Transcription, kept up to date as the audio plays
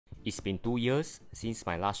It's been 2 years since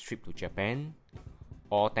my last trip to Japan,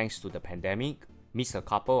 all thanks to the pandemic. Missed a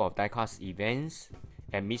couple of diecast events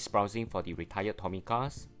and missed browsing for the retired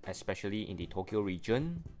Tomicas, especially in the Tokyo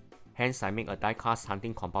region. Hence, I make a diecast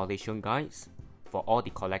hunting compilation guides for all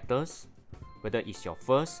the collectors, whether it's your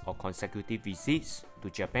first or consecutive visits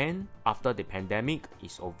to Japan after the pandemic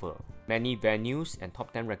is over. Many venues and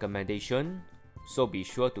top 10 recommendations, so be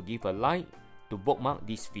sure to give a like to bookmark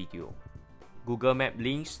this video. Google Map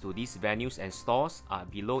links to these venues and stores are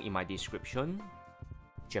below in my description.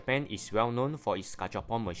 Japan is well known for its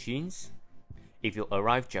gachapon machines. If you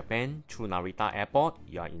arrive Japan through Narita Airport,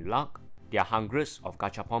 you are in luck. There are hundreds of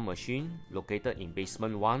gachapon machines located in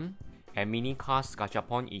basement 1, and Minicar's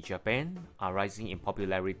gachapon in Japan are rising in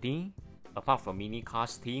popularity. Apart from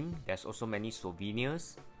Minicar's theme, there's also many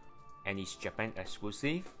souvenirs, and it's Japan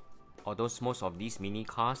exclusive. Although most of these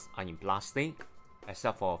Minicars are in plastic,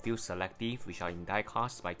 except for a few selective which are in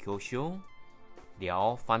diecast by Kyosho. They are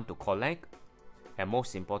all fun to collect, and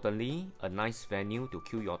most importantly, a nice venue to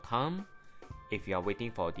kill your time if you are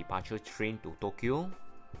waiting for a departure train to Tokyo.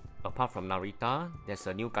 Apart from Narita, there's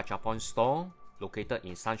a new gachapon store located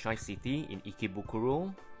in Sunshine City in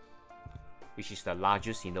Ikebukuro, which is the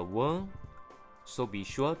largest in the world, so be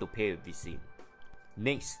sure to pay a visit.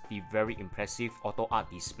 Next, the very impressive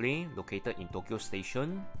AutoArt display located in Tokyo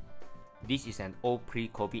Station. This is an old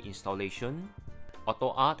pre-COVID installation.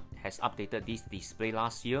 AutoArt has updated this display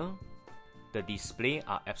last year. The displays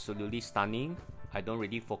are absolutely stunning. I don't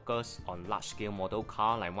really focus on large-scale model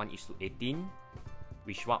car like 1:18,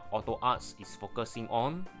 which what AutoArt is focusing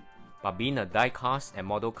on. But being a diecast and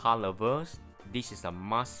model car lovers, this is a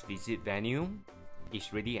must-visit venue.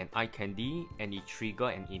 It's really an eye candy, and it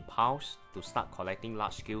triggers an impulse to start collecting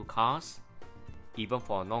large-scale cars. Even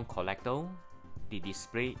for a non-collector, the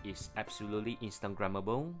display is absolutely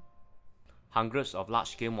Instagrammable. Hundreds of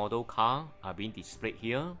large-scale model cars are being displayed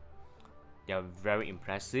here. They are very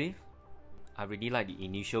impressive. I really like the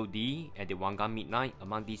Initial D and the Wangan Midnight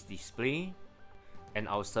among this display, and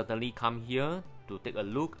I'll certainly come here to take a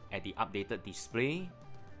look at the updated display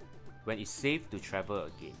when it's safe to travel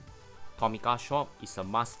again. Tomica shop is a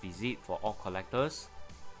must visit for all collectors.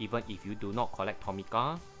 Even if you do not collect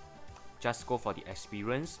Tomica, just go for the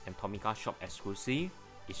experience, and Tomica shop exclusive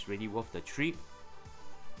is really worth the trip.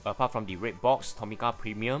 Apart from the red box Tomica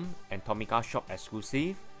Premium and Tomica shop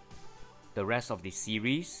exclusive, the rest of the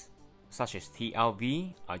series, such as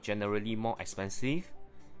TLV, are generally more expensive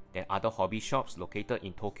than other hobby shops located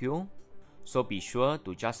in Tokyo, so be sure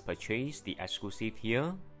to just purchase the exclusive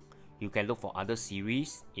here. You can look for other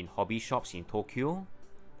series in hobby shops in Tokyo,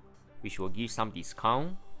 which will give some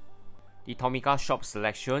discount. The Tomica shop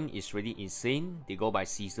selection is really insane. They go by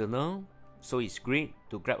seasonal, so it's great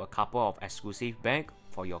to grab a couple of exclusive bags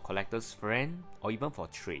for your collector's friend or even for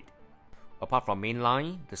trade. Apart from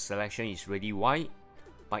mainline, the selection is really wide,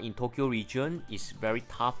 but in Tokyo region, it's very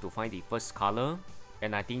tough to find the first color,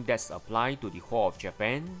 and I think that's applied to the whole of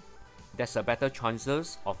Japan. There's a better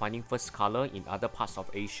chances of finding first color in other parts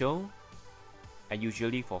of Asia, and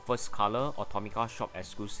usually for first color or Tomica shop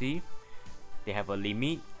exclusive, they have a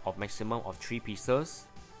limit of maximum of 3 pieces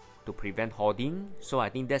to prevent hoarding, so I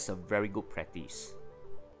think that's a very good practice.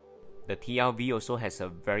 The TLV also has a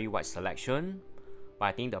very wide selection, but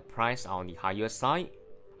I think the price are on the higher side.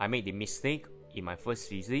 I made the mistake in my first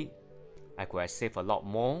visit. I could have saved a lot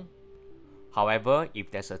more. However,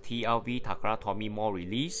 if there's a TLV Takara Tomy Mall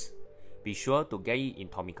release, be sure to get it in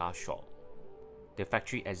Tomica shop. The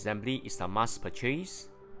factory assembly is a must purchase.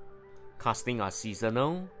 Casting are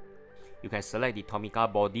seasonal. You can select the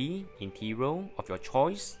Tomica body interior of your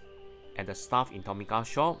choice, and the staff in Tomica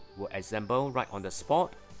shop will assemble right on the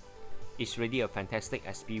spot. It's really a fantastic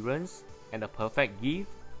experience and a perfect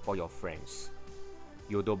gift for your friends.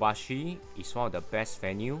 Yodobashi is one of the best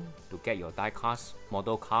venues to get your diecast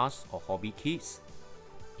model cars or hobby kits.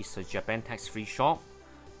 It's a Japan tax-free shop.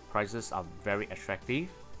 Prices are very attractive.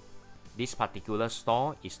 This particular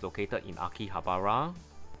store is located in Akihabara.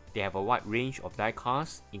 They have a wide range of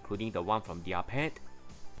diecasts, including the one from Diecast.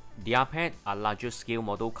 Diecast are larger scale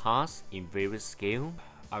model cars in various scale.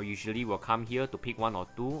 I usually will come here to pick 1 or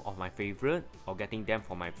 2 of my favorite or getting them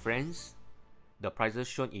for my friends. The prices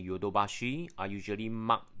shown in Yodobashi are usually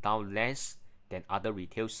marked down less than other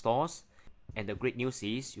retail stores, and the great news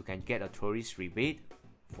is you can get a tourist rebate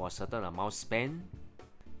for a certain amount spent.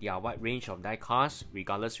 There are a wide range of diecasts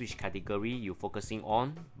regardless which category you're focusing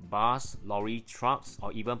on: bus, lorry, trucks,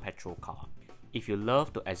 or even petrol car. If you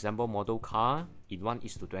love to assemble model car in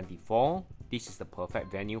 1:24, this is the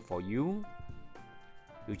perfect venue for you.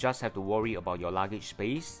 You just have to worry about your luggage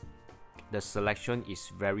space. The selection is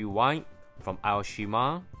very wide, from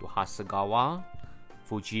Aoshima to Hasegawa,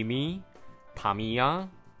 Fujimi, Tamiya,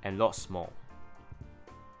 and lots more.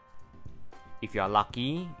 If you are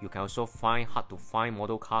lucky, you can also find hard to find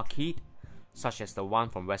model car kit, such as the one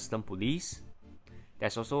from Western Police.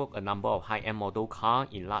 There's also a number of high-end model car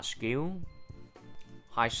in large scale.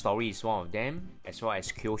 High Story is one of them, as well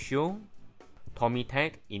as Kyosho,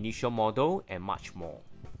 Tomitech, Initial Model, and much more.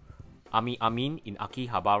 Amin in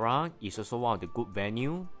Akihabara is also one of the good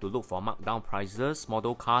venue to look for markdown prices,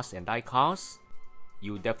 model cars and die-cast.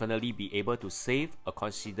 You'll definitely be able to save a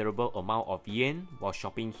considerable amount of yen while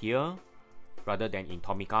shopping here, rather than in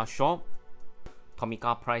Tomica shop.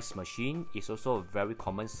 Tomica price machine is also a very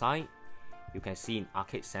common sight. You can see in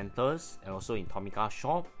arcade centers and also in Tomica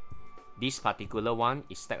shop. This particular one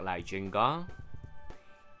is stacked like Jenga,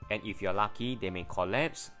 and if you're lucky they may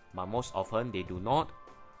collapse, but most often they do not.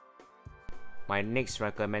 My next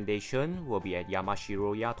recommendation will be at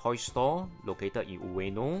Yamashiroya toy store located in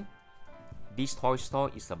Ueno. This toy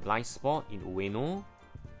store is a blind spot in Ueno.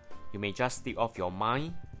 You may just slip off your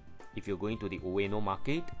mind if you're going to the Ueno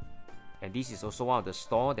market. And this is also one of the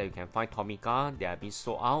stores that you can find Tomica that have been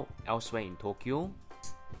sold out elsewhere in Tokyo.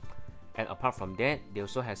 And apart from that, they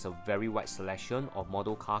also has a very wide selection of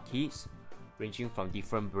model car kits ranging from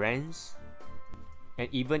different brands. And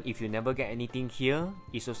even if you never get anything here,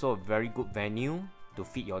 it's also a very good venue to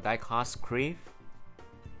feed your die-cast crave.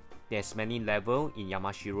 There's many levels in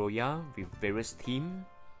Yamashiroya with various themes.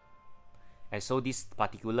 And so this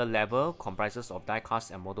particular level comprises of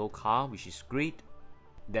die-cast and model car, which is great.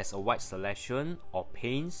 There's a wide selection of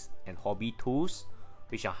paints and hobby tools,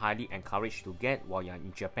 which are highly encouraged to get while you're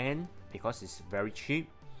in Japan because it's very cheap.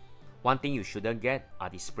 One thing you shouldn't get are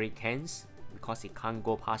the spray cans because it can't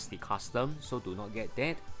go past the custom, so do not get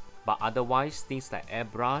that. But otherwise, things like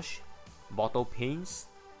airbrush, bottle paints,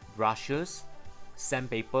 brushes,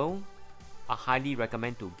 sandpaper are highly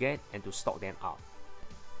recommended to get and to stock them up.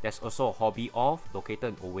 There's also a Hobby Off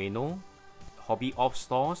located in Ueno. Hobby Off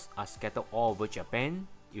stores are scattered all over Japan.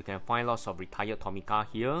 You can find lots of retired Tomica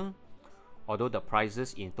here, although the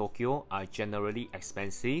prices in Tokyo are generally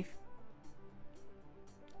expensive.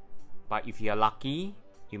 But if you are lucky,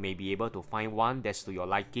 you may be able to find one that's to your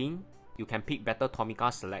liking. You can pick better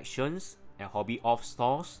Tomica selections at Hobby Off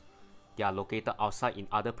stores. They are located outside in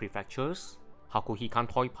other prefectures. Hakunikan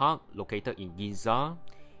Toy Park, located in Ginza,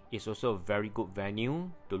 is also a very good venue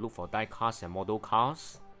to look for die-cast and model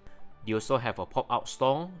cars. They also have a pop-out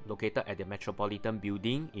store located at the Metropolitan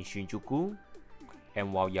Building in Shinjuku.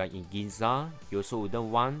 And while you're in Ginza, you also wouldn't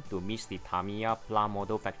want to miss the Tamiya Pla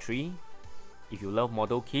Model Factory. If you love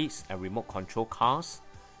model kits and remote control cars,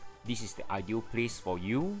 this is the ideal place for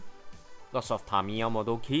you. Lots of Tamiya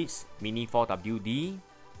model kits, Mini 4WD,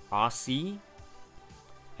 RC,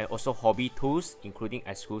 and also hobby tools including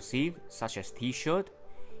exclusive such as t-shirt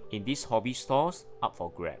in these hobby stores up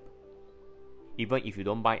for grab. Even if you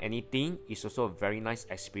don't buy anything, it's also a very nice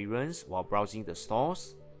experience while browsing the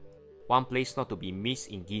stores. One place not to be missed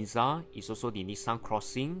in Ginza is also the Nissan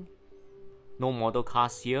Crossing. No model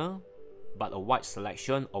cars here, but a wide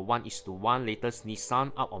selection of 1:1 latest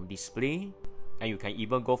Nissan up on display, and you can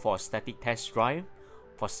even go for a static test drive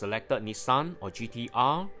for selected Nissan or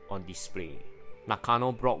GTR on display.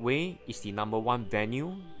 Nakano Broadway is the #1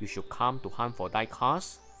 venue you should come to hunt for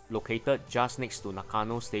die-cast. Located just next to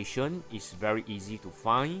Nakano Station, is very easy to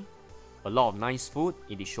find. A lot of nice food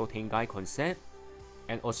in the Shotengai concept,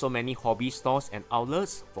 and also many hobby stores and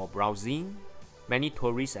outlets for browsing. Many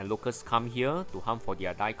tourists and locals come here to hunt for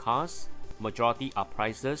their die-casts. Majority are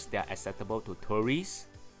prices that are acceptable to tourists,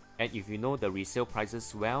 and if you know the resale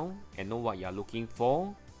prices well and know what you are looking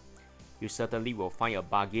for, you certainly will find a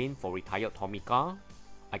bargain for retired Tomica.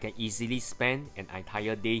 I can easily spend an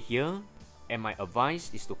entire day here, and my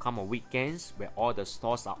advice is to come on weekends where all the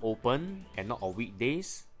stores are open and not on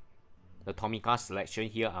weekdays. The Tomica selection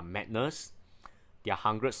here are madness. There are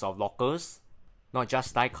hundreds of lockers. Not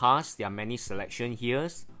just die-casts, there are many selection here.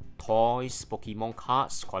 Toys, Pokemon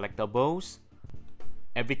cards, collectibles.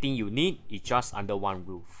 Everything you need is just under one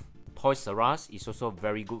roof. Toys R Us is also a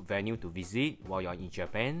very good venue to visit while you're in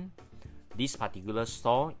Japan. This particular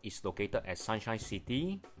store is located at Sunshine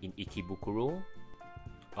City in Ikebukuro.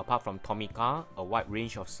 Apart from Tomica, a wide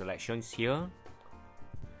range of selections here.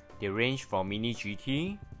 They range from Mini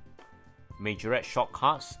GT, Majorette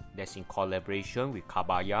shortcuts that's in collaboration with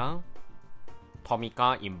Kabaya,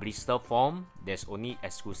 Tomica in blister form that's only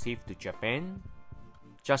exclusive to Japan.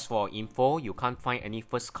 Just for info, you can't find any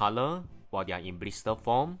first color while they are in blister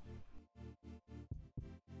form.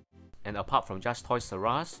 And apart from just Toys R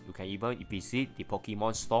Us, you can even visit the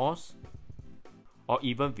Pokemon stores, or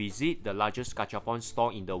even visit the largest gachapon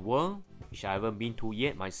store in the world, which I haven't been to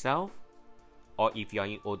yet myself. Or if you are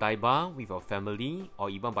in Odaiba with your family or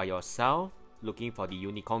even by yourself looking for the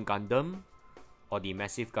Unicorn Gundam or the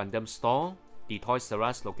Massive Gundam store, the Toys R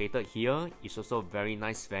Us located here is also a very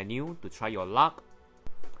nice venue to try your luck.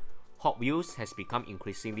 Hot Wheels has become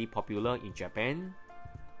increasingly popular in Japan.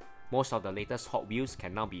 Most of the latest Hot Wheels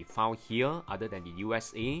can now be found here other than the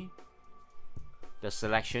USA. The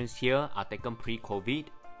selections here are taken pre-COVID,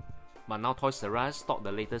 but now Toys R Us stock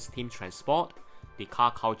the latest Team Transport, the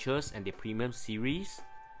Car Cultures and the Premium series,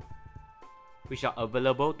 which are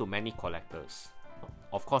available to many collectors.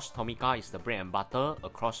 Of course, Tomica is the bread and butter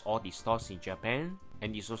across all the stores in Japan,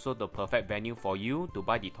 and is also the perfect venue for you to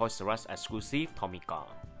buy the Toys R Us exclusive Tomica.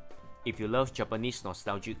 If you love Japanese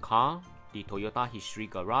nostalgic car, the Toyota History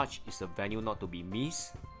Garage is a venue not to be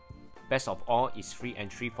missed. Best of all is free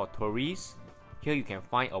entry for tourists. Here you can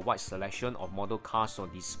find a wide selection of model cars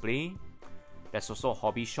on display. There's also a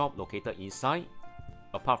hobby shop located inside.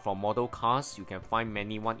 Apart from model cars, you can find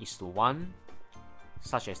many 1:1,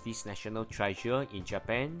 such as this national treasure in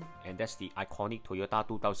Japan, and that's the iconic Toyota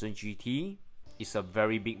 2000 GT. It's a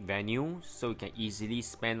very big venue, so you can easily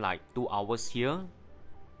spend like 2 hours here.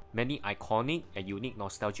 Many iconic and unique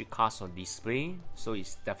nostalgic cars on display, so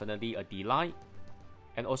it's definitely a delight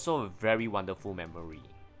and also a very wonderful memory.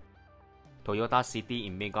 Toyota City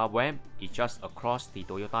in Mega Web is just across the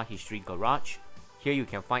Toyota History Garage. Here you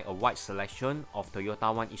can find a wide selection of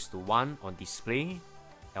Toyota 1:1 on display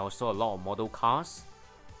and also a lot of model cars.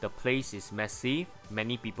 The place is massive,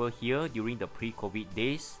 many people here during the pre-COVID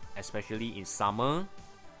days, especially in summer.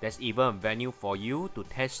 There's even a venue for you to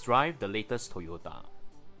test drive the latest Toyota.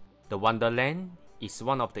 The Wonderland is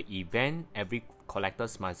one of the events every collector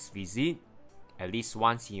must visit at least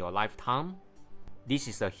once in your lifetime. This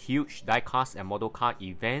is a huge diecast and model car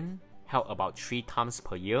event held about 3 times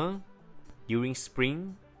per year. During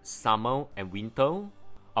spring, summer and winter.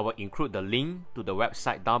 I will include the link to the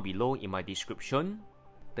website down below in my description.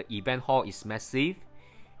 The event hall is massive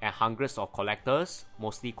and hundreds of collectors,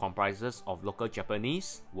 mostly comprises of local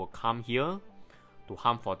Japanese, will come here to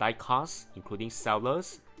hunt for diecasts, including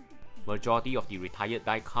sellers. Majority of the retired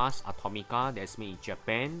diecasts are Tomica that's made in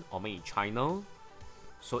Japan or made in China.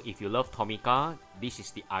 So if you love Tomica, this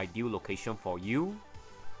is the ideal location for you.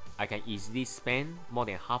 I can easily spend more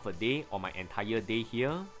than half a day or my entire day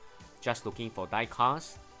here just looking for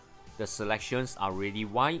diecasts. The selections are really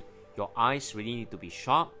wide, your eyes really need to be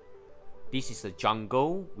sharp. This is a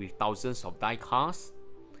jungle with thousands of diecasts,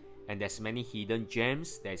 and there's many hidden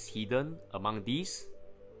gems that's hidden among these.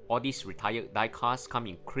 All these retired diecasts come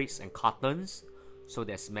in crates and cartons, so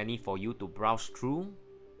there's many for you to browse through.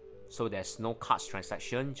 So there's no cards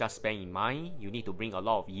transaction, just bear in mind you need to bring a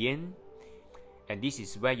lot of yen. And this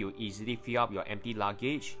is where you easily fill up your empty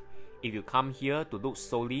luggage if you come here to look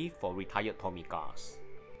solely for retired Tomicas.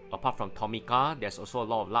 Apart from Tomica, there's also a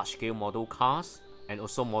lot of large-scale model cars and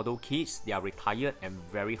also model kits. They are retired and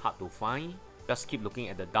very hard to find. Just keep looking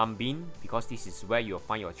at the dump bin because this is where you'll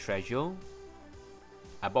find your treasure.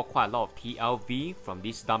 I bought quite a lot of TLV from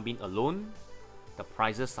this dump bin alone. The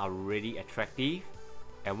prices are really attractive.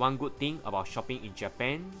 And one good thing about shopping in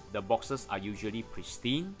Japan, the boxes are usually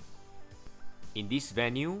pristine. In this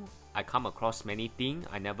venue, I come across many things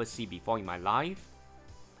I never see before in my life.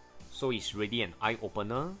 So it's really an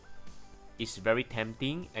eye-opener. It's very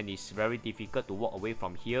tempting and it's very difficult to walk away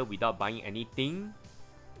from here without buying anything.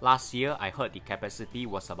 Last year, I heard the capacity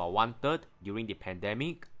was about 1/3 during the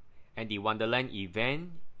pandemic. And the Wonderland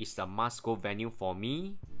event is a must-go venue for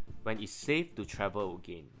me when it's safe to travel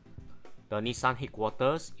again. The Nissan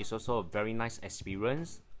headquarters is also a very nice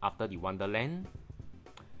experience after the Wonderland.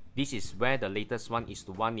 This is where the latest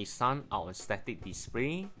 1:1 Nissan are on static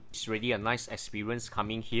display. It's really a nice experience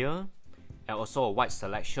coming here. And also a wide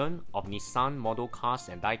selection of Nissan model cars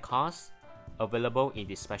and diecasts available in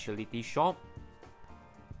the specialty shop.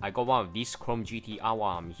 I got one of these Chrome GTR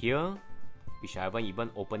while I'm here, which I haven't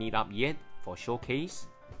even opened it up yet for showcase.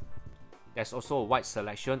 There's also a wide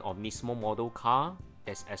selection of Nismo model car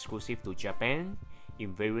that's exclusive to Japan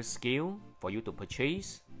in various scale for you to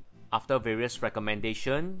purchase. After various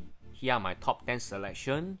recommendations, here are my top 10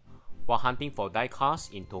 selection while hunting for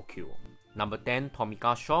diecasts in Tokyo. Number 10,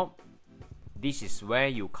 Tomica Shop. This is where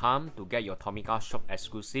you come to get your Tomica Shop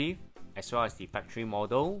exclusive as well as the factory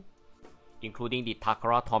model, including the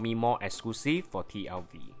Takara Tomy Mall exclusive for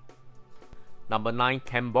TLV. Number 9,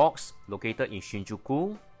 Ken Box, located in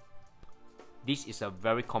Shinjuku. This is a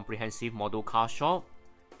very comprehensive model car shop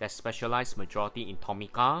that specializes majority in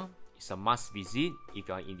Tomica. It's a must visit if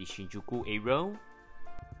you are in the Shinjuku area.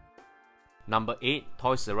 Number 8,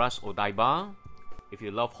 Toys R Us Odaiba. If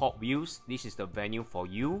you love Hot Wheels, this is the venue for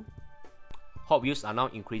you. Hot Wheels are now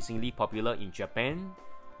increasingly popular in Japan,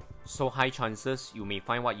 so high chances you may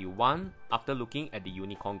find what you want after looking at the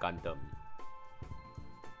Unicorn Gundam.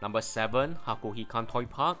 Number 7. Hakunikan Toy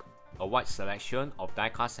Park, a wide selection of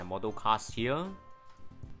diecast and model cars here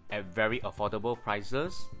at very affordable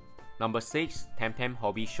prices. Number 6. Temtem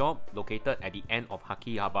Hobby Shop, located at the end of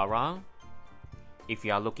Akihabara. If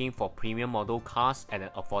you are looking for premium model cars at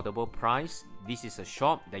an affordable price, this is a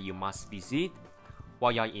shop that you must visit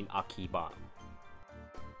while you are in Akiba.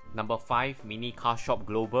 Number 5. Minicar Shop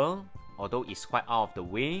Global. Although it's quite out of the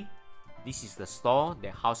way, this is the store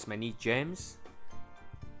that houses many gems,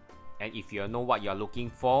 and if you know what you are looking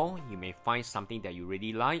for, you may find something that you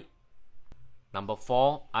really like. Number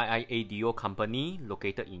 4. IIA Dio Company,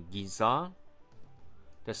 located in Ginza.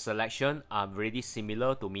 The selection are really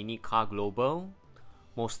similar to Minicar Global,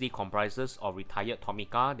 mostly comprises of retired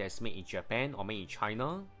Tomica that's made in Japan or made in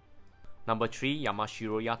China. Number 3.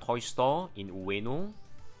 Yamashiroya Toy Store in Ueno.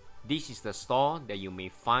 This is the store that you may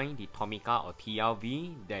find the Tomica or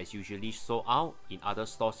TLV that is usually sold out in other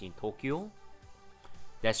stores in Tokyo.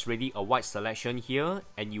 There's really a wide selection here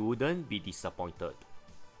and you wouldn't be disappointed.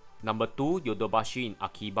 Number 2. Yodobashi in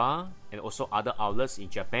Akiba and also other outlets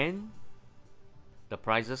in Japan. The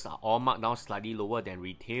prices are all marked down slightly lower than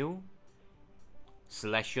retail.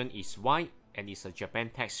 Selection is wide and it's a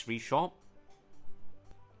Japan tax-free shop.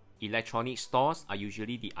 Electronic stores are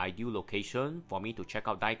usually the ideal location for me to check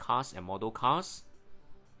out diecast and model cars.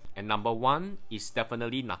 And number 1 is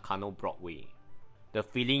definitely Nakano Broadway. The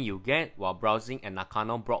feeling you get while browsing at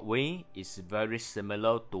Nakano Broadway is very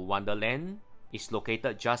similar to Wonderland. It's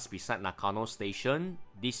located just beside Nakano Station.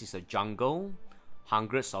 This is a jungle,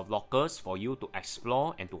 hundreds of lockers for you to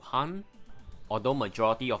explore and to hunt. Although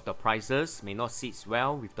majority of the prices may not sit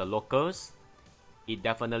well with the locals, it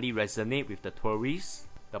definitely resonates with the tourists.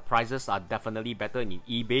 The prices are definitely better in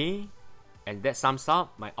eBay. And that sums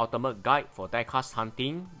up my ultimate guide for diecast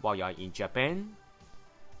hunting while you are in Japan.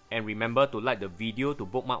 And remember to like the video to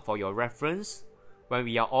bookmark for your reference when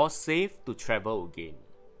we are all safe to travel again.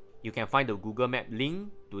 You can find the Google Map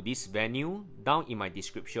link to this venue down in my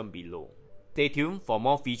description below. Stay tuned for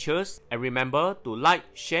more features and remember to like,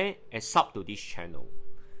 share and sub to this channel.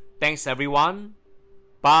 Thanks everyone.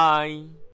 Bye.